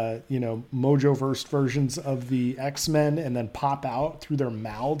these, Mojo-verse versions of the X-Men and then pop out through their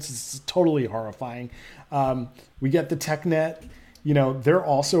mouths. It's totally horrifying. We get the TechNet. You know, they're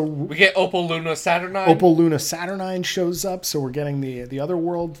also... We get Opal Luna Saturnine. Opal Luna Saturnine shows up, so we're getting the other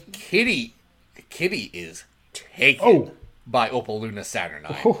world. Kitty is taken by Opal Luna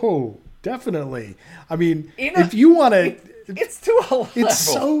Saturnine. Oh, definitely. I mean, if you want to... It's to a level. It's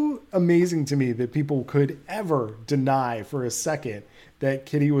so amazing to me that people could ever deny for a second that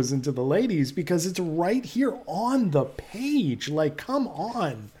Kitty was into the ladies because it's right here on the page. Like, come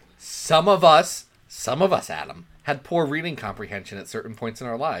on. Some of us, Adam, had poor reading comprehension at certain points in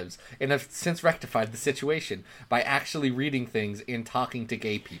our lives and have since rectified the situation by actually reading things and talking to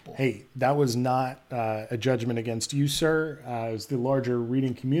gay people. Hey, that was not a judgment against you, sir. It was the larger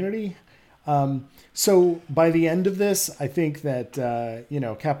reading community. So by the end of this, I think that,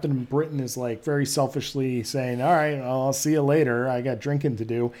 Captain Britain is like very selfishly saying, all right, I'll see you later. I got drinking to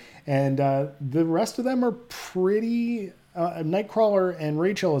do. And the rest of them are pretty... Nightcrawler and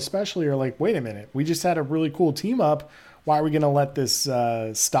Rachel especially are like, wait a minute, we just had a really cool team up. Why are we going to let this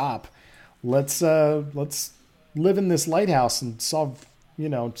stop? Let's live in this lighthouse and solve,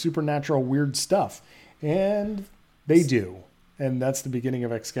 supernatural weird stuff. And they do. And that's the beginning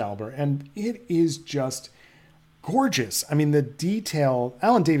of Excalibur. And it is just gorgeous. I mean, the detail,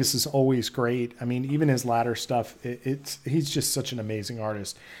 Alan Davis is always great. I mean, even his latter stuff, he's just such an amazing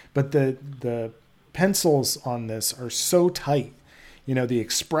artist. But the pencils on this are so tight. You know, the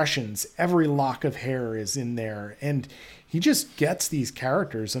expressions, every lock of hair is in there. And he just gets these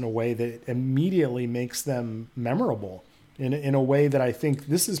characters in a way that immediately makes them memorable. In a way that I think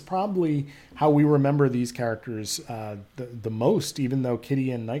this is probably how we remember these characters the most, even though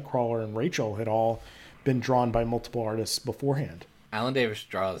Kitty and Nightcrawler and Rachel had all been drawn by multiple artists beforehand. Alan Davis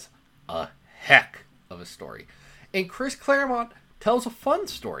draws a heck of a story. And Chris Claremont tells a fun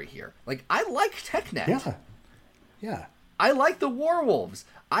story here. Like, I like TechNet. Yeah. I like the werewolves.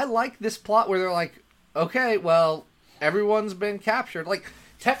 I like this plot where they're like, okay, well, everyone's been captured. Like,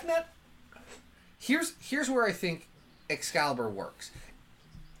 TechNet, here's where I think Excalibur works.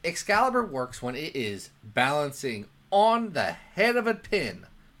 Excalibur works when it is balancing on the head of a pin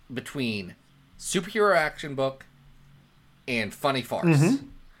between superhero action book and funny farce. Mm-hmm.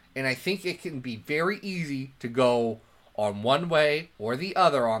 And I think it can be very easy to go on one way or the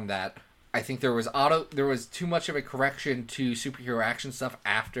other on that. I think there was too much of a correction to superhero action stuff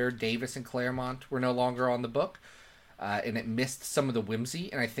after Davis and Claremont were no longer on the book. And it missed some of the whimsy.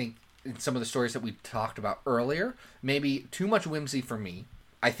 And I think in some of the stories that we talked about earlier, maybe too much whimsy for me.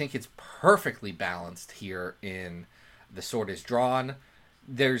 I think it's perfectly balanced here in The Sword is Drawn.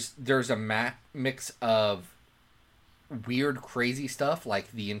 There's a mix of weird, crazy stuff,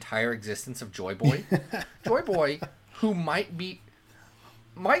 like the entire existence of Joy Boy. Joy Boy, who might be...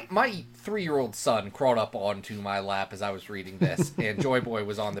 My 3-year-old son crawled up onto my lap as I was reading this, and Joy Boy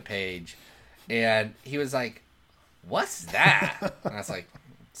was on the page, and he was like, "What's that?" And I was like,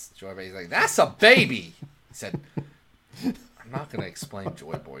 Joy Boy. He's like, "That's a baby." He said, "I'm not going to explain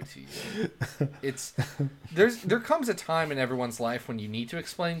Joy Boy to you. There comes a time in everyone's life when you need to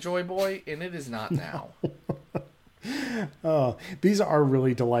explain Joy Boy, and it is not now." Oh, these are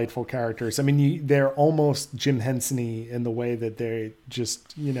really delightful characters. I mean, they're almost Jim Henson-y in the way that they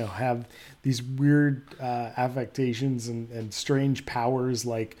just, have these weird affectations and strange powers.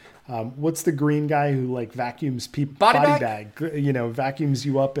 Like, what's the green guy who like vacuums people? Body bag? Vacuums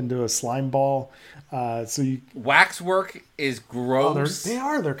you up into a slime ball. Waxwork is gross.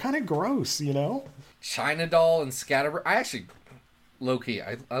 They're kind of gross, China Doll and Scatterbrain. I actually, low-key,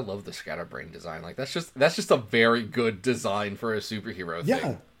 I love the Scatterbrain design. Like, that's just a very good design for a superhero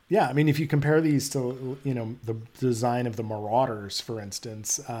thing. Yeah. I mean, if you compare these to, the design of the Marauders, for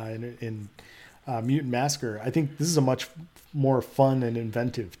instance, in Mutant Massacre, I think this is a much more fun and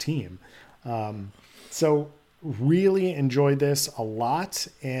inventive team. So really enjoyed this a lot.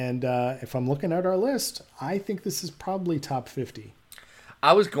 And if I'm looking at our list, I think this is probably top 50.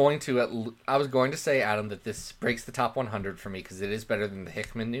 I was going to say, Adam, that this breaks the top 100 for me because it is better than the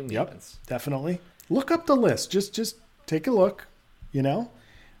Hickman New Mutants. Yep, definitely. Look up the list. Just take a look.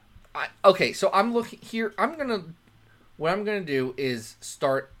 Okay, so I'm looking here. What I'm gonna do is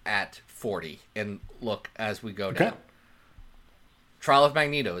start at 40 and look as we go down. Trial of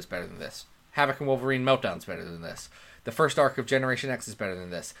Magneto is better than this. Havoc and Wolverine Meltdown is better than this. The first arc of Generation X is better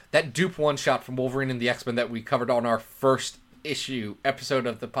than this. That dupe one shot from Wolverine and the X-Men that we covered on our first episode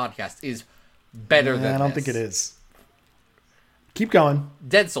of the podcast is better than this. I don't think it is. Keep going.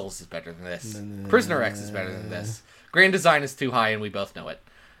 Dead Souls is better than this. Prisoner X is better than this. Grand Design is too high, and we both know it.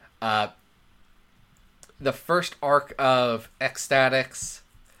 The first arc of X-Statix,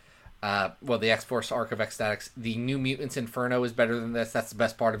 the X-Force arc of X-Statix, the New Mutants Inferno is better than this. That's the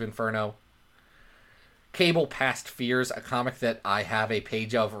best part of Inferno. Cable Past Fears, a comic that I have a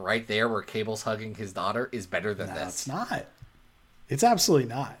page of right there where Cable's hugging his daughter, is better than this. It's not. It's absolutely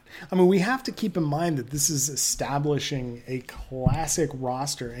not. I mean, we have to keep in mind that this is establishing a classic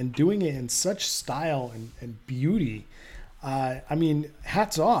roster and doing it in such style and beauty. I mean,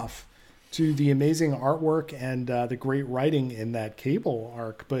 hats off to the amazing artwork and the great writing in that Cable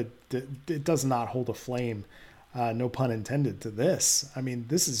arc, but it does not hold a flame, no pun intended, to this. I mean,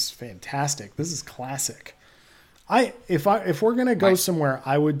 this is fantastic. This is classic. If we're gonna go somewhere,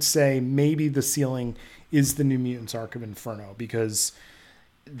 I would say maybe the ceiling is the New Mutants arc of Inferno, because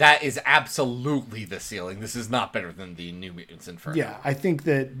that is absolutely the ceiling. This is not better than the New Mutants Inferno. Yeah, I think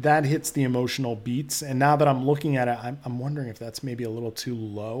that hits the emotional beats. And now that I'm looking at it, I'm wondering if that's maybe a little too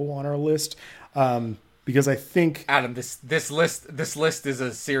low on our list. Because I think, Adam, this list is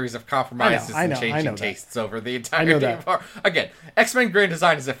a series of compromises and changing tastes over the entire thing. Again, X-Men Grand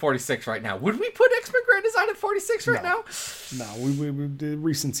Design is at 46 right now. Would we put X-Men Grand Design at 46 right now? No, we did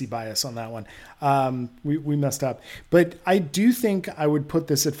recency bias on that one. We messed up, but I do think I would put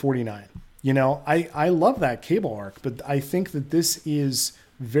this at 49. I love that Cable arc, but I think that this is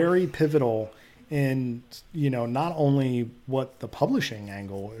very pivotal in, not only what the publishing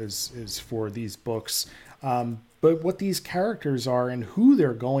angle is for these books, but what these characters are and who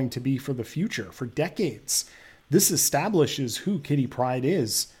they're going to be for the future, for decades. This establishes who Kitty Pryde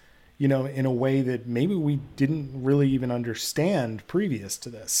is, in a way that maybe we didn't really even understand previous to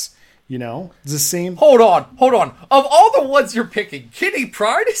this. It's the same. Hold on. Of all the ones you're picking, Kitty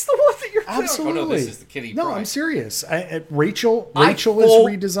Pryde is the one that you're picking. Absolutely. Oh, no, this is the Kitty Pryde. No, I'm serious. Rachel is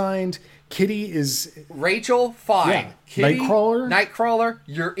redesigned. Kitty is... Rachel, fine. Yeah. Kitty, Nightcrawler,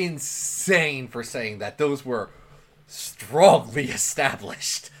 you're insane for saying that. Those were strongly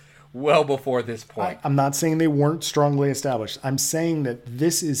established well before this point. I'm not saying they weren't strongly established. I'm saying that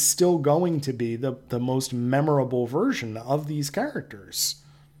this is still going to be the most memorable version of these characters.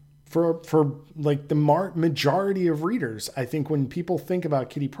 For like the majority of readers, I think when people think about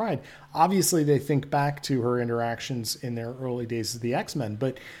Kitty Pryde, obviously they think back to her interactions in their early days as the X-Men,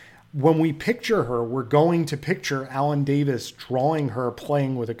 but when we picture her, we're going to picture Alan Davis drawing her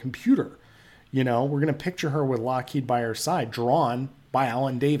playing with a computer. We're going to picture her with Lockheed by her side, drawn by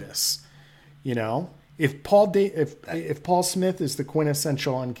Alan Davis. If Paul Smith is the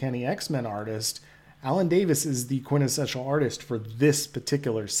quintessential Uncanny X-Men artist, Alan Davis is the quintessential artist for this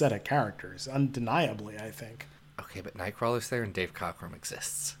particular set of characters, undeniably, I think. Okay, but Nightcrawler's there and Dave Cockrum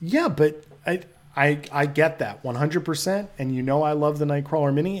exists. Yeah, but I get that 100%, and I love the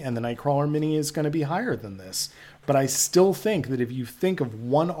Nightcrawler mini, and the Nightcrawler mini is going to be higher than this. But I still think that if you think of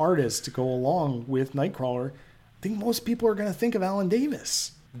one artist to go along with Nightcrawler, I think most people are going to think of Alan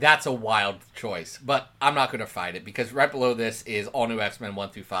Davis. That's a wild choice, but I'm not going to fight it, because right below this is All New X-Men 1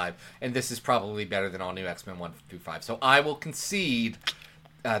 through 5, and this is probably better than All New X-Men 1 through 5. So I will concede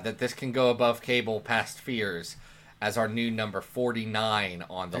that this can go above Cable Past Fears as our new number 49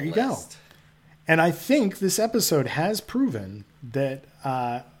 on the list. There you go. And I think this episode has proven that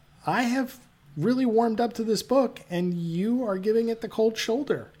I have really warmed up to this book, and you are giving it the cold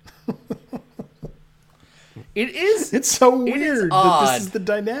shoulder. It is. It's so weird that odd. this is the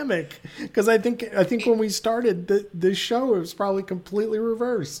dynamic. Because I think when we started this show, it was probably completely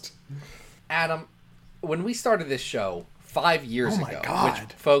reversed. Adam, when we started this show 5 years Oh my ago, God.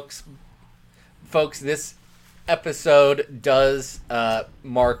 which folks, this episode does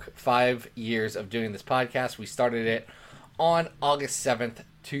mark 5 years of doing this podcast. We started it on August 7th,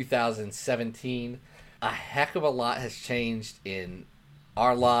 2017. A heck of a lot has changed in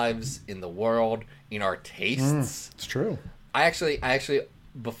our lives, in the world, in our tastes. It's true. I actually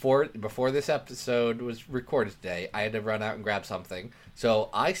before this episode was recorded today, I had to run out and grab something. So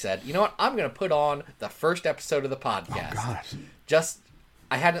I said, you know what? I'm going to put on the first episode of the podcast. Oh, God.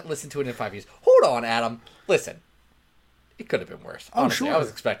 I hadn't listened to it in 5 years. Hold on, Adam. Listen, it could have been worse. Oh, Honestly, sure. I was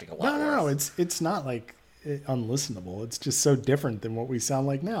expecting a lot No. worse. It's not like unlistenable. It's just so different than what we sound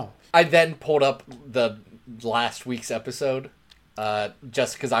like now. I then pulled up the last week's episode,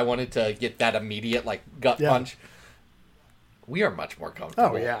 just because I wanted to get that immediate gut punch. We are much more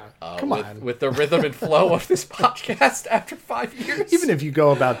comfortable. Oh, yeah. With the rhythm and flow of this podcast after 5 years. Even if you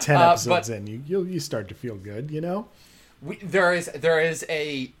go about 10 episodes but- in, you start to feel good, you know? There is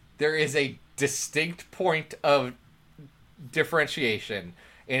a distinct point of differentiation,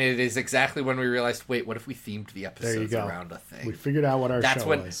 and it is exactly when we realized, wait, what if we themed the There you episodes go. around a thing? We figured out what our show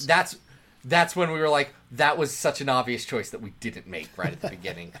was. That's when we were like, that was such an obvious choice that we didn't make right at the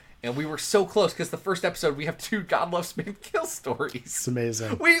beginning. And we were so close, because the first episode, we have 2 God Loves Man Kill stories. It's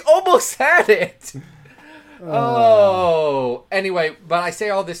amazing. We almost had it! Anyway, but I say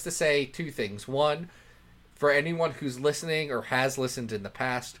all this to say 2 things. One, for anyone who's listening or has listened in the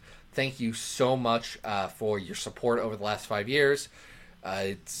past, thank you so much for your support over the last 5 years.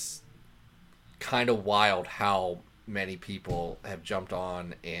 It's kind of wild how many people have jumped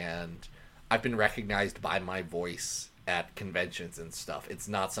on, and I've been recognized by my voice at conventions and stuff. It's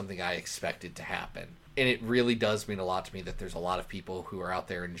not something I expected to happen. And it really does mean a lot to me that there's a lot of people who are out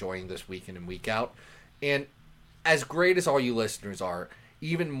there enjoying this week in and week out. And as great as all you listeners are,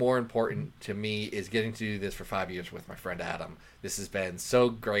 even more important to me is getting to do this for 5 years with my friend Adam. This has been so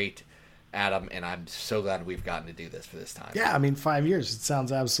great, Adam, and I'm so glad we've gotten to do this for this time. Yeah, I mean, 5 years, it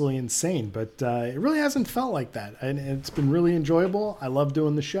sounds absolutely insane, but it really hasn't felt like that. And it's been really enjoyable. I love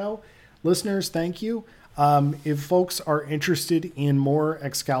doing the show. Listeners, thank you. If folks are interested in more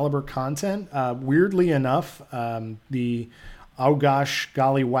Excalibur content, weirdly enough, the Oh Gosh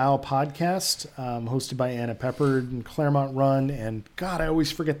Golly Wow podcast, hosted by Anna Peppard and Claremont Run, and God, I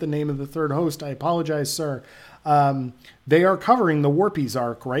always forget the name of the third host. I apologize, sir. They are covering the Warpies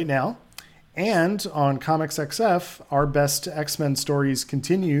arc right now. And on Comics XF, our best X-Men stories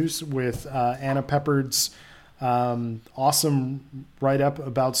continues with Anna Peppard's awesome write-up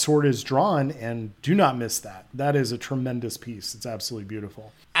about Sword is Drawn, and do not miss that. That is a tremendous piece. It's absolutely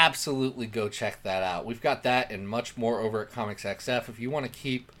beautiful. Absolutely go check that out. We've got that and much more over at Comics XF. If you want to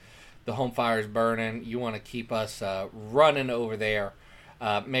keep the home fires burning, you want to keep us running over there,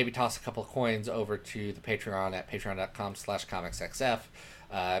 maybe toss a couple of coins over to the Patreon at patreon.com/comicsxf.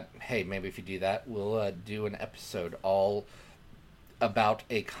 Hey, maybe if you do that, we'll do an episode all about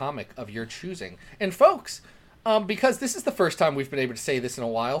a comic of your choosing. And folks, because this is the first time we've been able to say this in a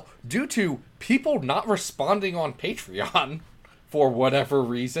while, due to people not responding on Patreon for whatever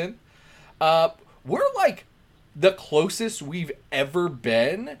reason, we're like the closest we've ever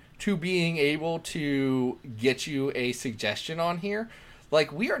been to being able to get you a suggestion on here.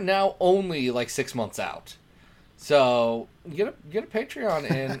 Like, we are now only like 6 months out. So get a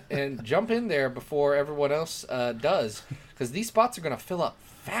Patreon and jump in there before everyone else does, because these spots are going to fill up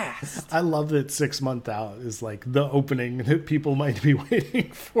fast. I love that 6 months out is like the opening that people might be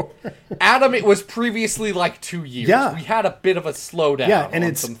waiting for. Adam, it was previously like 2 years. Yeah. We had a bit of a slowdown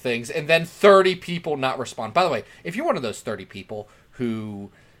on some things, and then 30 people not respond. By the way, if you're one of those 30 people who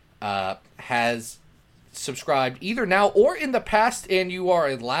has subscribed either now or in the past, and you are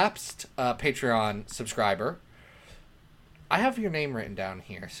a lapsed Patreon subscriber, I have your name written down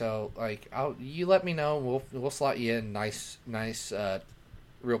here, so you let me know. We'll slot you in nice,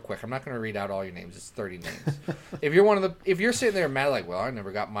 real quick. I'm not going to read out all your names. It's 30 names. If you're sitting there mad like, well, I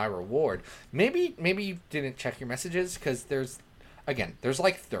never got my reward. Maybe you didn't check your messages, because there's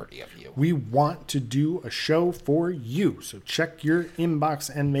like 30 of you. We want to do a show for you, so check your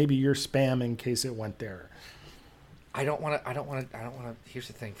inbox and maybe your spam in case it went there. I don't want to. Here's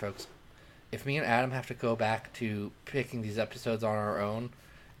the thing, folks. If me and Adam have to go back to picking these episodes on our own,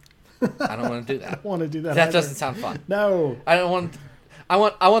 I don't want to do that. I don't want to do that. That doesn't sound fun. No. I don't want. I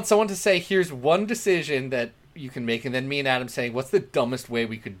want someone to say, "Here's one decision that you can make, and then me and Adam saying, what's the dumbest way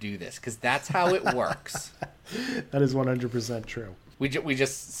we could do this? Because that's how it works. That is 100% true. We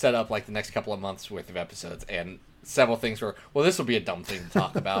just set up like the next couple of months worth of episodes, and several things were, well, this will be a dumb thing to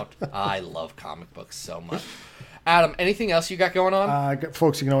talk about. I love comic books so much. Adam, anything else you got going on?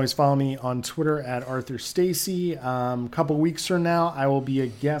 Folks, you can always follow me on Twitter at Arthur Stacy. A couple weeks from now, I will be a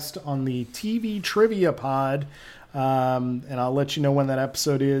guest on the TV Trivia Pod, and I'll let you know when that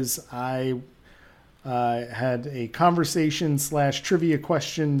episode is. I had a conversation / trivia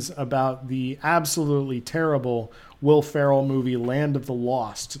questions about the absolutely terrible Will Ferrell movie Land of the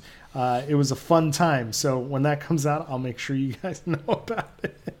Lost. It was a fun time, so when that comes out, I'll make sure you guys know about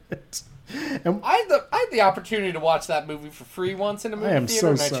it. And I had the opportunity to watch that movie for free once in a movie theater,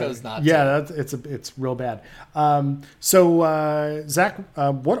 and I chose not to. Yeah, it's real bad. So Zach,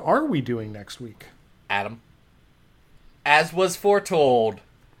 what are we doing next week? Adam, as was foretold,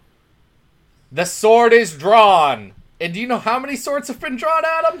 the sword is drawn. And do you know how many swords have been drawn,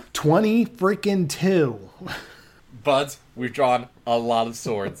 Adam? 22. Buds, we've drawn a lot of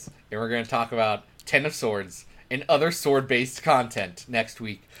swords, and we're going to talk about 10 of Swords and other sword-based content next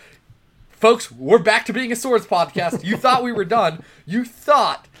week. Folks, we're back to being a swords podcast. You thought we were done. You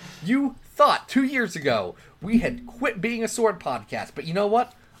thought 2 years ago we had quit being a sword podcast. But you know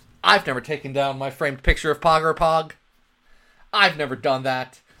what? I've never taken down my framed picture of Pog or Pog. I've never done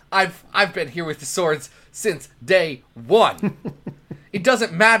that. I've been here with the swords since day one. It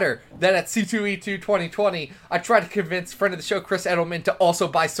doesn't matter that at C2E2 2020, I tried to convince friend of the show Chris Edelman to also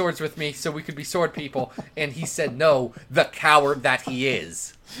buy swords with me so we could be sword people, and he said no, the coward that he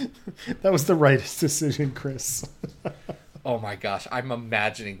is. That was the rightest decision, Chris. Oh my gosh, I'm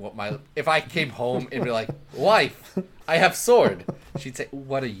imagining if I came home and be like, wife, I have sword. She'd say,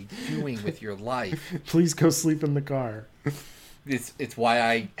 what are you doing with your life? Please go sleep in the car. It's why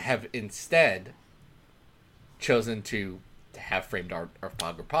I have instead chosen to have framed art of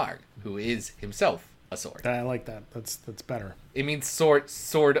Pog or Pog, who is himself a sword. I like that. That's better. It means sword of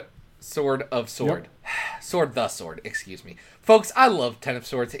sword. Yep. Sword the sword, excuse me. Folks, I love Ten of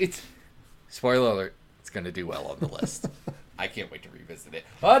Swords. It's, spoiler alert, it's going to do well on the list. I can't wait to revisit it.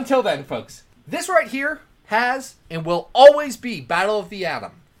 Until then, folks, this right here has and will always be Battle of the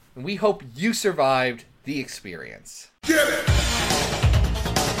Atom. And we hope you survived the experience. Get it!